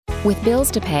With bills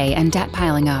to pay and debt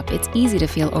piling up, it's easy to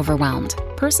feel overwhelmed.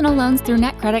 Personal loans through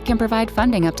NetCredit can provide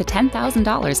funding up to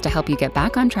 $10,000 to help you get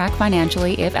back on track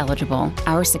financially if eligible.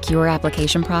 Our secure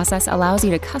application process allows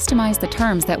you to customize the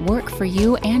terms that work for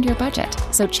you and your budget.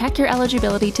 So check your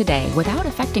eligibility today without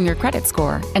affecting your credit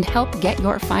score and help get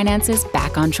your finances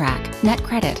back on track.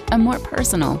 NetCredit, a more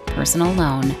personal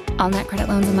loan. All NetCredit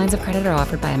loans and lines of credit are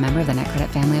offered by a member of the NetCredit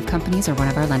family of companies or one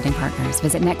of our lending partners.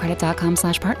 Visit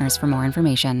netcredit.com/partners for more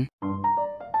information.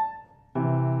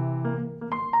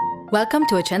 Welcome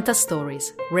to Ochenta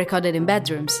Stories, recorded in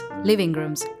bedrooms, living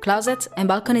rooms, closets, and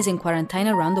balconies in quarantine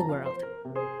around the world.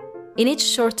 In each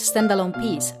short standalone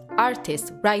piece,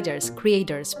 artists, writers,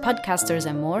 creators, podcasters,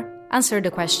 and more answer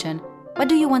the question, what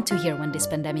do you want to hear when this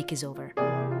pandemic is over?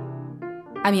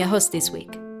 I'm your host this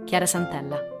week, Chiara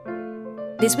Santella.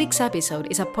 This week's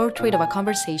episode is a portrait of a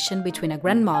conversation between a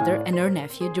grandmother and her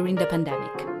nephew during the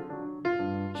pandemic.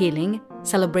 Healing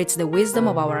celebrates the wisdom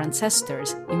of our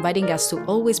ancestors, inviting us to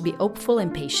always be hopeful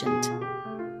and patient.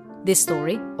 This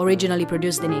story, originally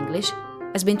produced in English,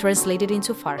 has been translated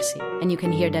into Farsi, and you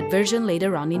can hear that version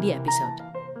later on in the episode.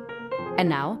 And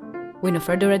now, with no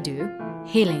further ado,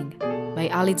 Healing by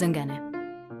Ali Zangane.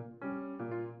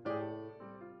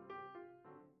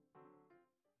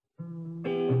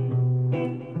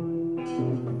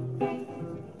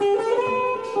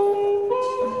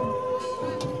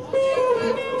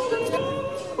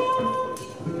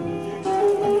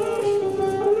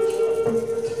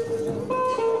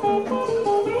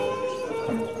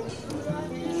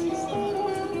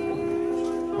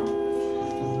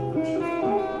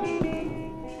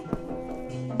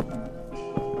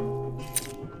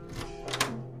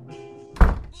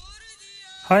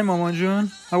 Hi, Mama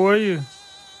June. How are you?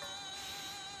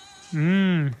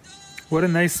 What a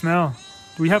nice smell.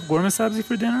 Do we have gourmet sabzi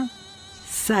for dinner?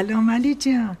 Salam Ali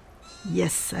Jan.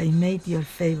 Yes, I made your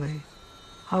favorite.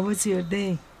 How was your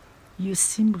day? You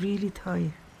seem really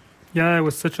tired. Yeah, it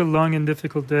was such a long and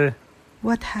difficult day.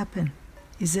 What happened?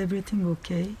 Is everything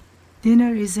okay?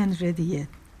 Dinner isn't ready yet.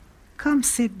 Come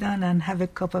sit down and have a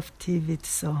cup of tea with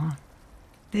Sohan.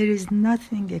 There is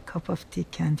nothing a cup of tea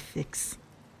can't fix.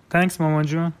 Thanks, Mama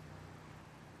June.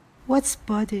 What's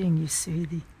bothering you,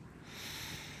 sweetie?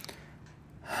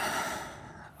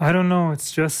 I don't know,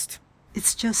 it's just...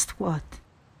 It's just what?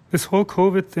 This whole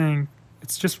COVID thing,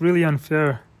 it's just really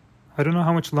unfair. I don't know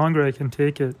how much longer I can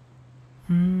take it.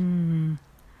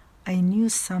 I knew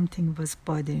something was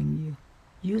bothering you.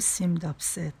 You seemed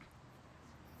upset.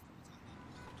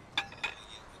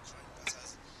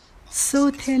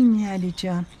 So tell me, Ali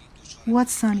Jan,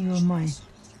 what's on your mind?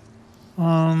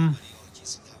 Well,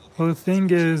 the thing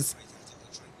is,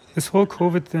 this whole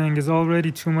COVID thing is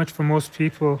already too much for most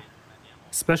people,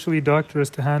 especially doctors,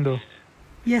 to handle.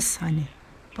 Yes, honey,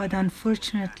 but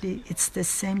unfortunately, it's the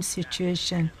same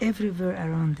situation everywhere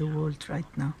around the world right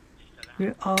now.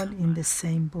 We're all in the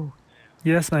same boat.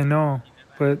 Yes, I know,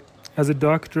 but as a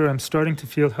doctor, I'm starting to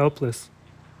feel helpless.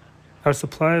 Our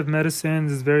supply of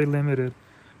medicines is very limited.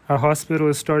 Our hospital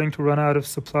is starting to run out of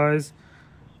supplies.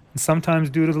 And sometimes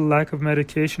due to the lack of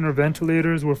medication or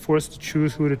ventilators, we're forced to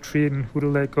choose who to treat and who to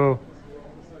let go.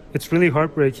 It's really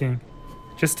heartbreaking.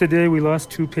 Just today, we lost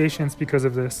 2 patients because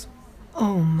of this.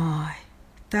 Oh my,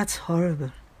 that's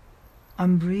horrible.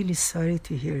 I'm really sorry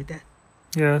to hear that.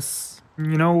 Yes.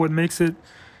 You know, what makes it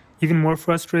even more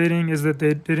frustrating is that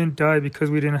they didn't die because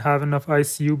we didn't have enough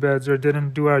ICU beds or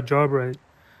didn't do our job right.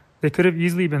 They could have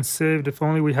easily been saved if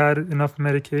only we had enough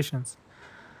medications.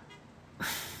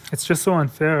 It's just so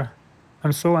unfair.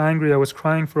 I'm so angry. I was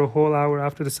crying for a whole hour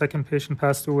after the second patient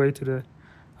passed away today.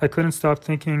 I couldn't stop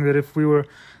thinking that if we were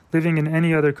living in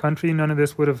any other country, none of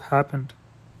this would have happened.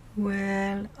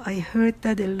 Well, I heard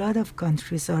that a lot of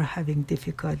countries are having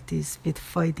difficulties with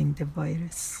fighting the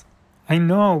virus. I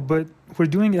know, but we're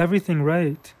doing everything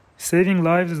right. Saving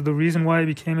lives is the reason why I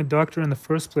became a doctor in the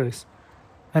first place.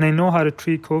 And I know how to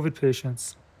treat COVID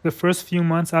patients. The first few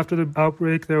months after the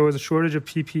outbreak, there was a shortage of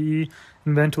PPE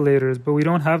and ventilators, but we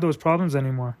don't have those problems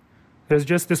anymore. There's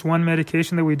just this one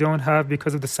medication that we don't have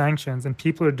because of the sanctions, and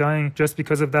people are dying just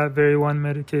because of that very one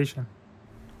medication.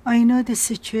 I know the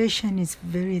situation is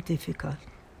very difficult,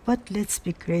 but let's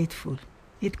be grateful.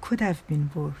 It could have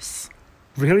been worse.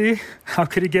 Really? How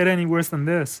could it get any worse than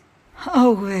this?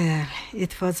 Oh, well,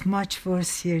 it was much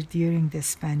worse here during the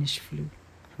Spanish flu.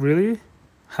 Really?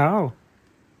 How?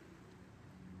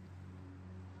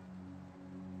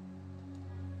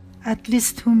 At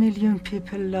least 2 million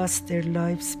people lost their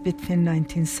lives between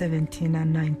 1917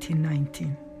 and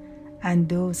 1919, and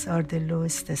those are the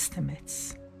lowest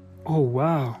estimates. Oh,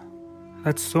 wow.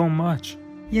 That's so much.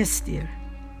 Yes, dear.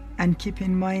 And keep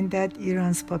in mind that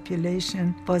Iran's population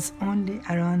was only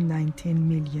around 19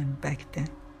 million back then.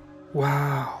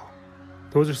 Wow,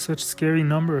 those are such scary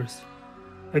numbers.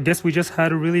 I guess we just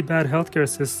had a really bad healthcare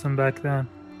system back then.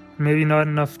 Maybe not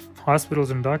enough hospitals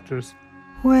and doctors.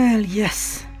 Well,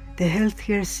 yes, the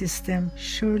healthcare system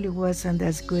surely wasn't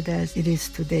as good as it is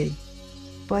today.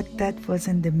 But that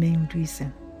wasn't the main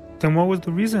reason. Then what was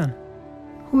the reason?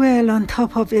 Well, on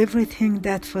top of everything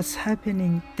that was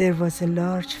happening, there was a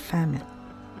large famine.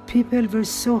 People were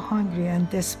so hungry and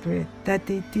desperate that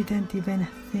they didn't even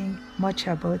think much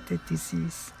about the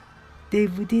disease. They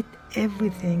would eat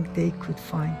everything they could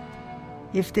find.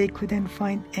 If they couldn't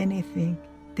find anything,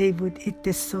 they would eat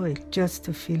the soil just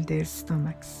to fill their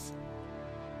stomachs.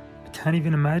 I can't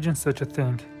even imagine such a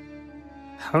thing.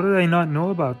 How did I not know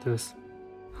about this?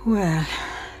 Well,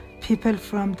 people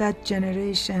from that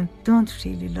generation don't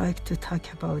really like to talk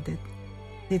about it.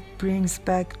 It brings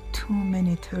back too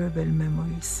many terrible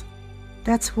memories.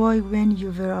 That's why when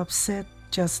you were upset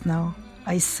just now,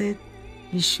 I said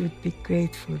we should be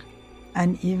grateful.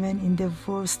 And even in the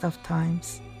worst of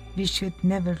times, we should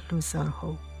never lose our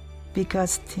hope,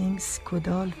 because things could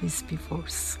always be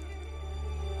worse.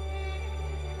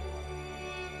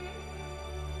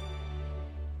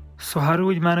 So how do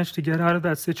we manage to get out of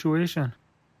that situation?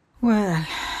 Well,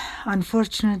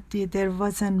 unfortunately, there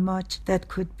wasn't much that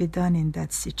could be done in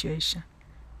that situation.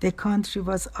 The country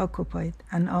was occupied,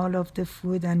 and all of the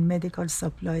food and medical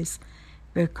supplies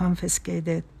were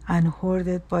confiscated and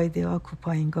hoarded by the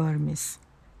occupying armies.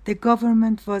 The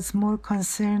government was more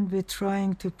concerned with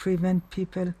trying to prevent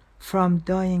people from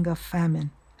dying of famine,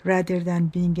 rather than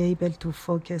being able to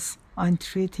focus on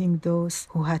treating those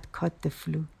who had caught the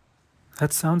flu.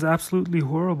 That sounds absolutely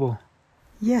horrible.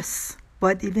 Yes,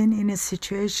 but even in a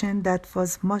situation that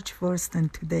was much worse than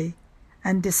today,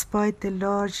 and despite the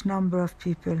large number of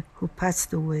people who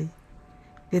passed away,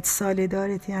 with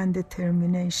solidarity and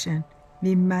determination,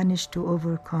 we managed to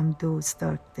overcome those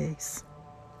dark days.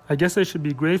 I guess I should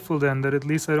be grateful then that at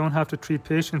least I don't have to treat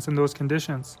patients in those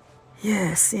conditions.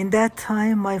 Yes, in that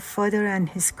time, my father and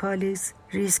his colleagues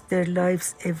risked their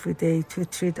lives every day to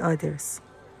treat others,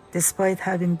 despite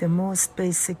having the most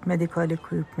basic medical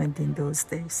equipment in those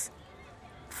days.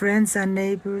 Friends and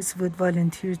neighbors would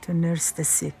volunteer to nurse the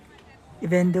sick,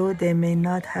 even though they may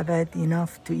not have had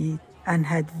enough to eat and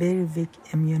had very weak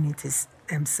immunities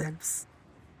themselves.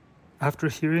 After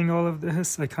hearing all of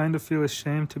this, I kind of feel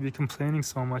ashamed to be complaining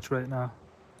so much right now.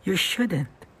 You shouldn't.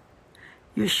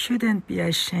 You shouldn't be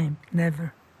ashamed,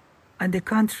 never. On the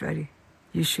contrary,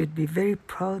 you should be very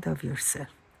proud of yourself.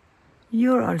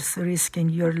 You're also risking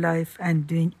your life and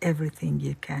doing everything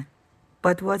you can.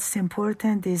 But what's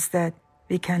important is that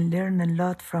we can learn a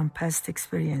lot from past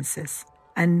experiences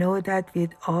and know that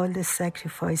with all the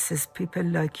sacrifices people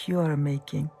like you are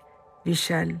making, we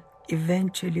shall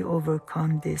eventually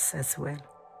overcome this as well.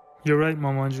 You're right,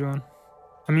 Mama June.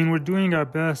 I mean, we're doing our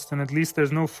best, and at least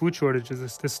there's no food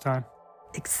shortages this time.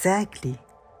 Exactly.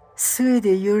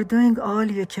 Sweetie, you're doing all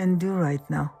you can do right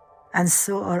now, and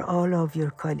so are all of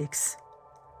your colleagues.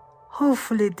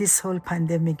 Hopefully this whole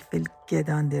pandemic will get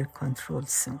under control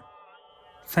soon.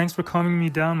 Thanks for calming me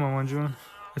down, Mama June.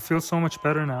 I feel so much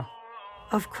better now.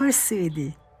 Of course,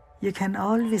 sweetie. You can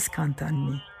always count on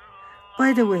me.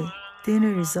 By the way,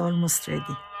 dinner is almost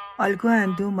ready. I'll go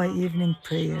and do my evening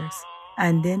prayers,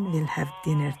 and then we'll have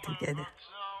dinner together.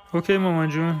 Okay, Mama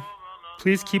June.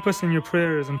 Please keep us in your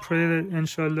prayers and pray that,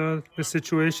 inshallah, the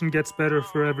situation gets better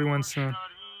for everyone soon.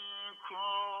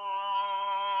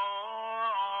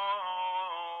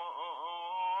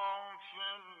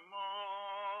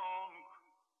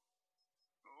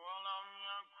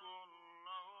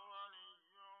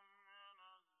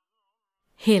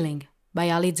 Healing by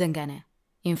Ali Zengane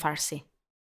in Farsi.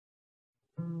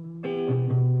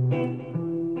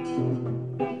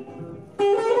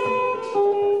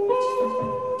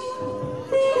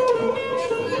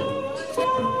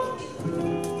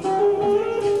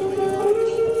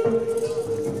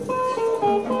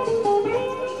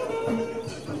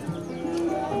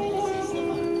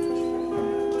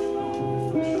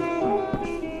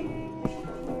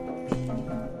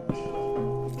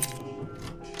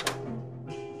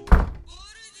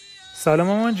 سلام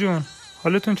مامان جون،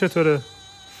 حالتون چطوره؟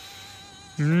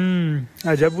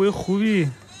 عجب بوی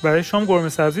خوبی. برای شام قرمه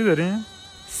سبزی دارین؟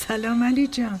 سلام علی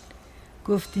جان.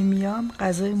 گفتی میام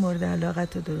غذای مورد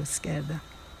علاقت رو درست کردم.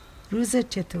 روزت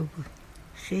چطور بود؟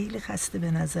 خیلی خسته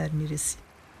به نظر میرسی.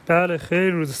 بله،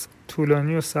 خیلی روز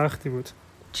طولانی و سختی بود.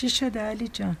 چی شده علی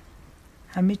جان؟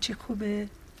 همه چی خوبه؟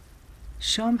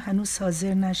 شام هنوز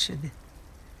حاضر نشده.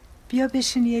 بیا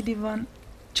بشین یه لیوان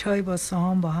چای با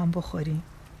سهام با هم بخوریم.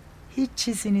 هیچ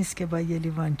چیزی نیست که با یه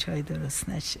لیوان چای درست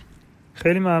نشه.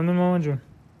 خیلی ممنون مامان جون.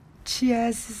 چی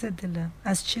عزیز دلم؟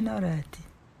 از چی ناراحتی؟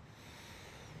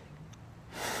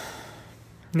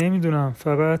 نمیدونم،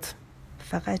 فقط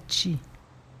چی؟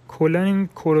 کلا این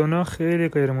کرونا خیلی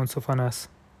غیر منصفانه است.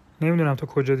 نمیدونم تا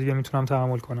کجا دیگه میتونم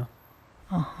تحمل کنم.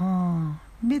 آها،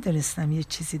 میدونستم یه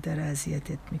چیزی داره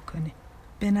اذیتت میکنه.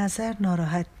 به نظر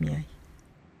ناراحت میای.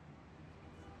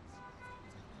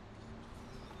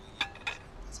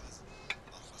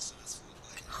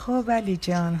 خب علی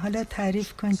جان، حالا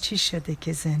تعریف کن چی شده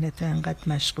که ذهنتو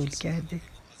انقدر مشغول کرده؟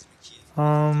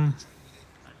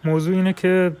 موضوع اینه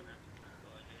که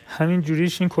همین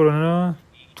جوریش این کرونا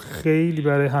خیلی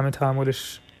برای همه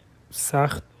تحملش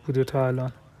سخت بوده تا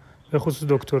الان، به خصوص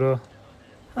دکترها.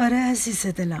 آره عزیز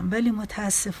دلم، ولی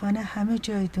متاسفانه همه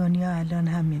جای دنیا الان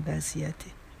همین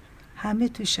وضعیته. همه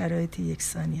تو شرایط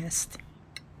یکسانی هستیم.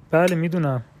 بله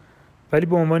میدونم، ولی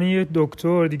به عنوان یه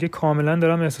دکتر دیگه کاملا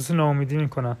دارم احساس ناامیدی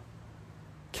میکنم.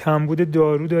 کمبود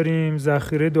دارو داریم،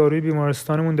 ذخیره داروی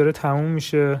بیمارستانمون داره تموم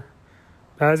میشه.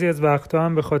 بعضی از وقتا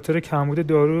هم به خاطر کمبود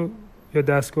دارو یا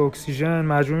دستگاه اکسیژن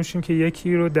مجبور میشیم که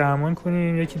یکی رو درمان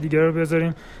کنیم، یکی دیگر رو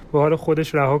بذاریم به حال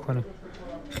خودش رها کنیم.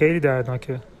 خیلی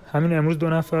دردناکه. همین امروز 2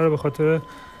 نفر رو به خاطر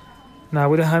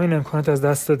نبود همین امکانات از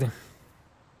دست دادیم.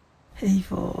 ای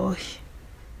وای،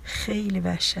 خیلی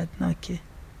وحشتناکه.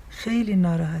 خیلی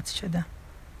ناراحت شدم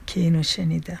که اینو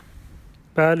شنیدم.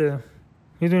 بله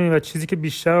میدونی، و چیزی که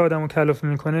بیشتر آدمو کلافه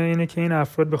میکنه اینه که این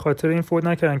افراد به خاطر این فوت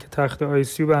نکردن که تخت آی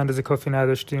سی یو به اندازه کافی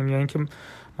نداشتیم یا اینکه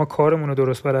ما کارمون رو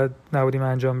درست بلد نبودیم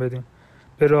انجام بدیم.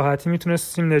 به راحتی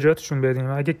میتونستیم نجاتشون بدیم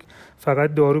اگه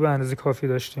فقط دارو به اندازه کافی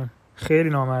داشتیم. خیلی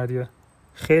نامردیه.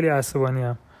 خیلی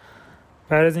عصبانیم.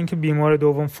 بعد از اینکه بیمار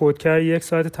دوم فوت کرد 1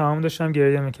 ساعت تمام داشتم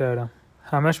گریه میکردم.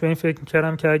 همش به این فکر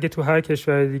میکردم که اگه تو هر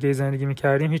کشور دیگه زندگی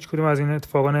میکردیم هیچ کدوم از این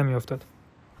اتفاقا نمیافتاد.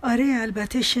 آره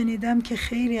البته شنیدم که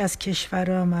خیلی از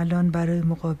کشورها هم الان برای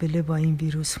مقابله با این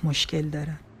ویروس مشکل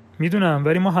دارن. میدونم،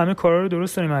 ولی ما همه کارا رو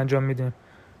درست داریم انجام میدیم.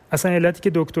 اصلا علتی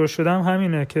که دکتر شدم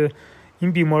همینه که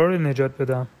این بیمارا رو نجات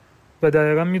بدم و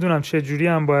دقیقاً میدونم چه جوری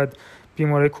هم باید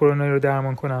بیمارای کرونایی رو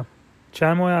درمان کنم.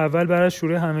 چند ماه اول برای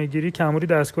شروع همه‌گیری کمبود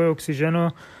دستگاه اکسیژن و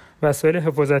وسایل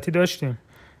حفاظتی داشتیم،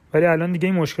 ولی الان دیگه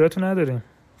این مشکلات رو نداریم.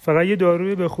 فقط یه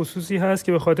داروی به خصوصی هست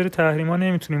که به خاطر تحریما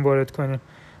نمیتونیم وارد کنیم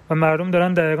و مردم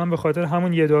دارن دقیقاً به خاطر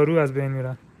همون یه دارو از بین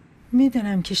میرن.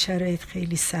 میدونم که شرایط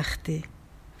خیلی سخته،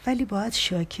 ولی باید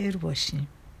شاکر باشیم.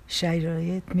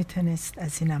 شرایط میتونست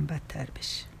از اینم بدتر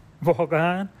بشه.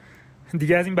 واقعاً؟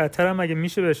 دیگه از این بدتر هم مگه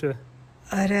میشه بشه؟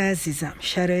 آره عزیزم،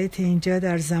 شرایط اینجا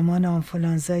در زمان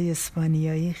آنفولانزای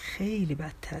اسپانیایی خیلی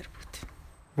بدتر بود.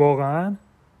 واقعاً؟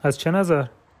 از چه نظر؟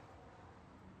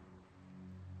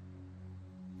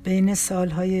 بین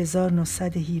سالهای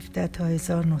 1917 تا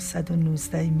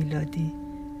 1919 میلادی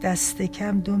دست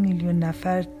کم 2 میلیون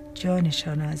نفر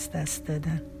جانشان از دست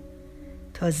دادن.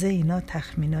 تازه اینا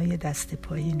تخمینای دست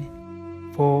پایینه.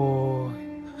 وای،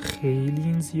 خیلی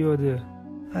این زیاده.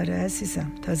 آره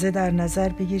عزیزم، تازه در نظر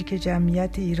بگیر که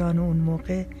جمعیت ایران اون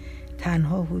موقع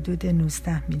تنها حدود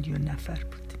 19 میلیون نفر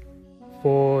بود.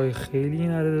 وای، خیلی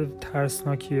این عدد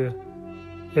ترسناکیه.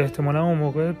 احتمالا اون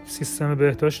موقع سیستم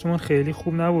بهداشتمون خیلی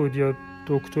خوب نبود یا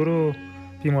دکتر و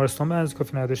بیمارستان به اندازه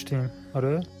کافی نداشتیم.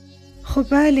 آره؟ خب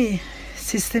بله،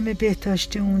 سیستم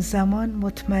بهداشتی اون زمان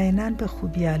مطمئناً به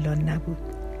خوبی الان نبود،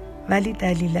 ولی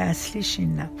دلیل اصلیش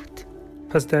این نبود.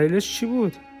 پس دلیلش چی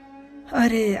بود؟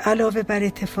 آره، علاوه بر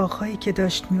اتفاقهایی که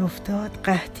داشت میافتاد،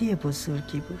 قحطی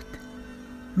بزرگی بود.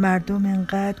 مردم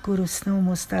انقدر گرسنه و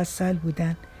مستعسل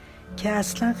بودن که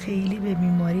اصلا خیلی به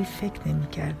بیماری فکر نمی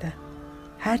کردن.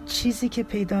 هر چیزی که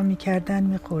پیدا می کردن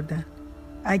می خوردن.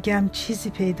 اگه هم چیزی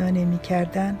پیدا نمی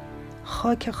کردن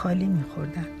خاک خالی می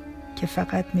خوردن که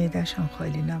فقط معده‌شان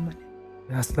خالی نمونه.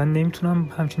 اصلا نمیتونم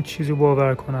همچین چیزی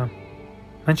باور کنم.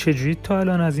 من چجوری تا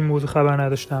الان از این موضوع خبر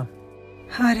نداشتم؟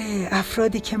 آره،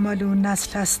 افرادی که مال اون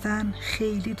نسل هستن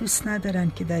خیلی دوست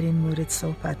ندارن که در این مورد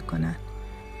صحبت کنن،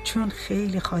 چون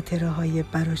خیلی خاطره های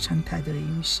براشان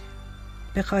تداعی میشه.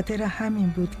 به خاطر همین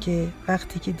بود که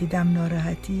وقتی که دیدم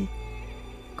ناراحتی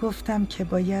گفتم که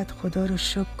باید خدا رو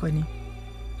شکر کنیم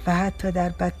و حتی در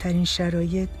بدترین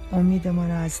شرایط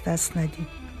امیدمان رو از دست ندیم.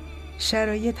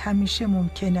 شرایط همیشه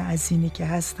ممکنه از اینی که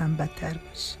هستن بدتر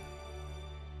باشه.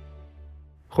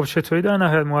 خب چطوری در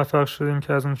نهایت موفق شدیم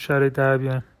که از اون شرایط در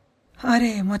بیایم؟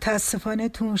 آره، متاسفانه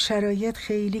تو اون شرایط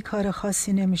خیلی کار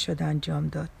خاصی نمیشد انجام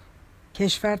داد.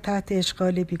 کشور تحت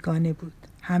اشغال بیگانه بود.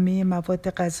 همه مواد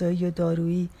غذایی و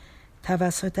دارویی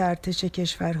توسط ارتش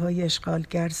کشورهای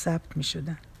اشغالگر ضبط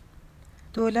میشدن.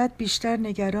 دولت بیشتر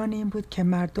نگران این بود که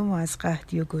مردم رو از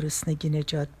قحطی و گرسنگی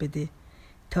نجات بده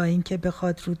تا اینکه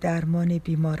بخواد رو درمان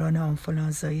بیماران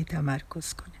آنفولانزایی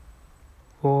تمرکز کنه.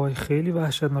 وای خیلی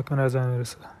وحشتناک به نظر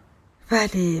میرسه.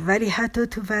 ولی حتی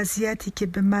تو وضعیتی که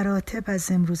به مراتب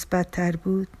از امروز بدتر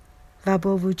بود و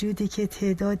با وجودی که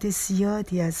تعداد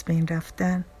زیادی از بین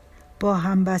رفتن، با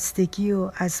همبستگی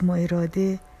و عزم و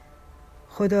اراده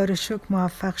خدا رو شکر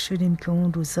موفق شدیم که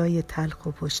اون روزای تلخ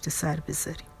و پشت سر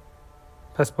بذاریم.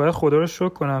 پس باید خدا رو شکر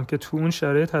کنم که تو اون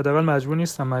شرایط حداقل مجبور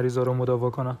نیستم مریضا رو مداوا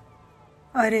کنم.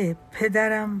 آره،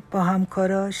 پدرم با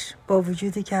همکاراش با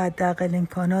وجودی که حداقل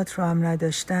امکانات رو هم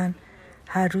نداشتن،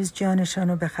 هر روز جانشان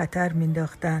رو به خطر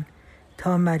مینداختن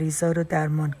تا مریضا رو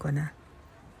درمان کنن.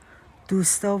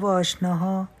 دوستا و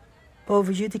آشناها با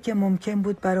وجودی که ممکن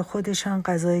بود برای خودشان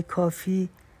غذای کافی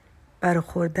برای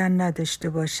خوردن نداشته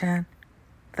باشن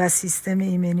و سیستم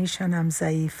ایمنیشان هم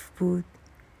ضعیف بود،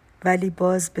 ولی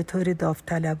باز به طور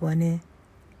داوطلبانه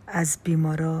از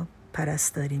بیمارا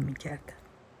پرستاری میکردن.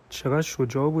 چقدر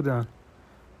شجاع بودن.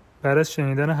 بعد از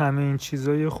شنیدن همه این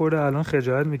چیزا یه خورده الان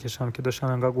خجالت میکشم که داشتم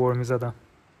انقدر غر میزدم.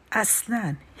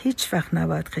 اصلاً هیچ وقت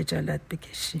نباید خجالت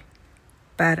بکشی.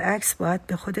 برعکس باید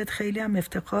به خودت خیلی هم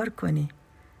افتخار کنی.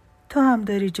 تو هم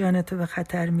داری جانتو به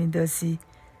خطر میندازی،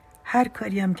 هر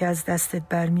کاری هم که از دستت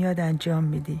برمیاد انجام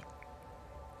میدی.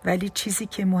 ولی چیزی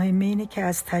که مهمه اینه که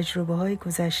از تجربه های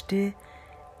گذشته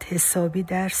حسابی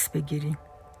درس بگیریم.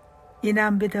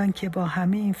 اینم بدان که با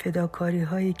همه این فداکاری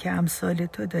هایی که امثال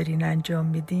تو دارین انجام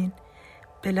میدین،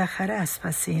 بالاخره از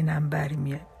پس اینم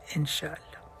برمیاد انشالله.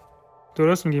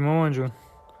 درست میگی مامان جون.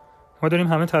 ما داریم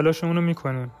همه تلاشمون رو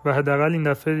میکنیم و حداقل این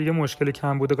دفعه دیگه مشکل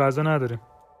کمبود غذا نداریم.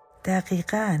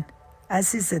 دقیقاً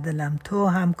عزیز دلم، تو و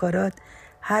همکارات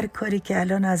هر کاری که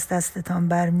الان از دستتان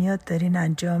برمیاد دارین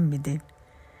انجام میدین.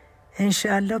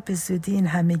 انشالله به زودی این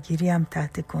همه‌گیری هم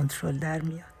تحت کنترل در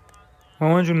میاد.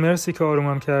 مامان جون مرسی که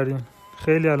آرومم کردین.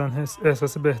 خیلی الان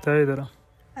احساس بهتری دارم.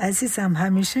 عزیزم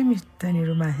همیشه میتونی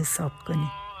رو من حساب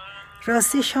کنی.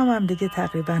 راستی شامم دیگه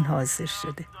تقریبا حاضر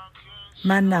شده.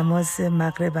 من نماز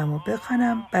مغربمو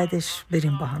بخونم، بعدش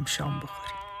بریم با هم شام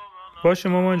بخوریم. باشه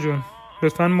مامان جون.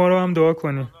 لطفاً ما رو هم دعا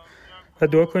کنین و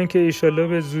دعا کنین که ایشالله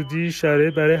به زودی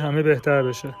شرایط برای همه بهتر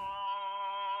بشه.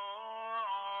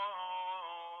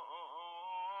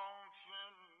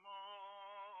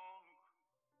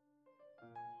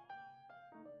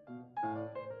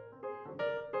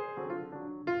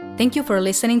 Thank you for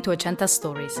listening to Ochenta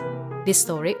Stories. This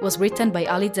story was written by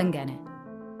Ali Zangene.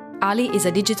 Ali is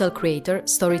a digital creator,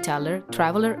 storyteller,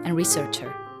 traveler, and researcher.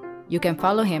 You can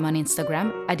follow him on Instagram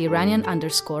at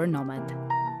Iranian_nomad.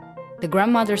 The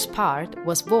grandmother's part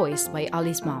was voiced by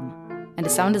Ali's mom, and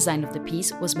the sound design of the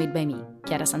piece was made by me,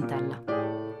 Chiara Santella.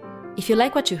 If you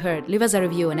like what you heard, leave us a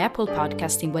review on Apple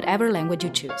Podcast in whatever language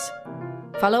you choose.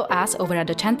 Follow us over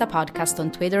at Ochenta Podcast on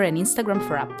Twitter and Instagram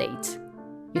for updates.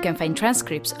 You can find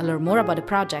transcripts and learn more about the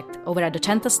project over at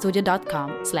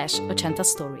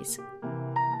ochentastudio.com/ochentastories.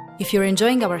 If you're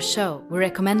enjoying our show, we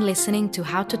recommend listening to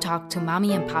How to Talk to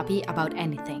Mommy and Papi About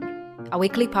Anything, a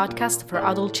weekly podcast for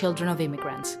adult children of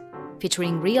immigrants,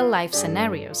 featuring real-life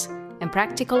scenarios and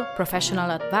practical professional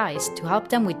advice to help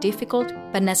them with difficult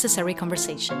but necessary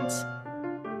conversations.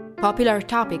 Popular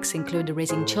topics include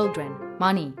raising children,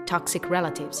 money, toxic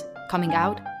relatives, coming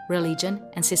out, religion,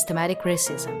 and systematic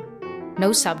racism. No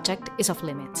subject is off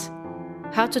limits.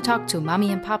 How to Talk to Mommy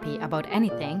and Papi About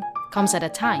Anything comes at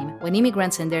a time when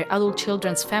immigrants and their adult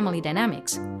children's family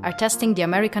dynamics are testing the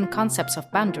American concepts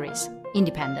of boundaries,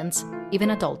 independence, even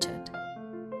adulthood.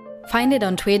 Find it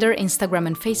on Twitter, Instagram,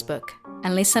 and Facebook,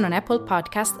 and listen on Apple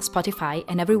Podcasts, Spotify,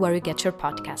 and everywhere you get your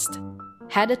podcast.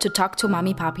 Head to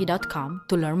talktomommypapi.com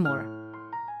to learn more.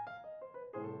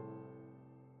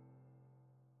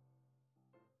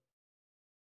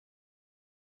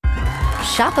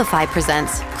 Shopify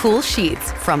presents cool sheets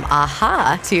from AHA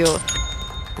to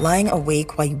lying awake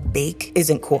while you bake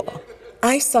isn't cool.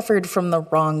 I suffered from the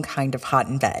wrong kind of hot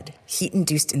in bed,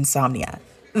 heat-induced insomnia.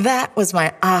 That was my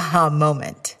aha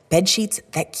moment. Bed sheets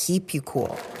that keep you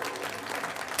cool.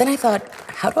 Then I thought,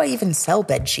 how do I even sell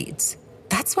bed sheets?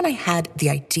 That's when I had the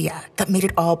idea that made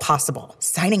it all possible,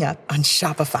 signing up on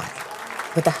Shopify.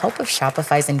 With the help of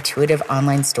Shopify's intuitive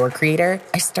online store creator,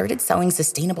 I started selling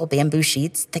sustainable bamboo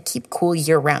sheets that keep cool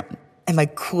year-round. And my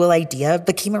cool idea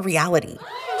became a reality.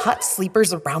 Hot sleepers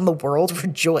around the world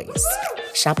rejoice.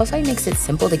 Shopify makes it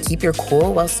simple to keep your cool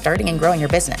while starting and growing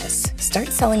your business. Start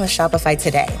selling with Shopify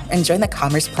today and join the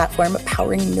commerce platform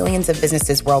powering millions of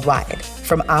businesses worldwide.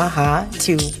 From aha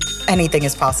to anything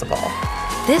is possible.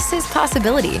 This is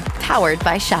Possibility, powered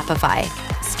by Shopify.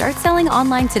 Start selling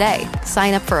online today.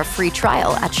 Sign up for a free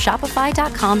trial at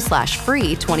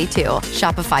shopify.com/free22.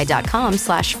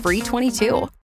 Shopify.com/free22.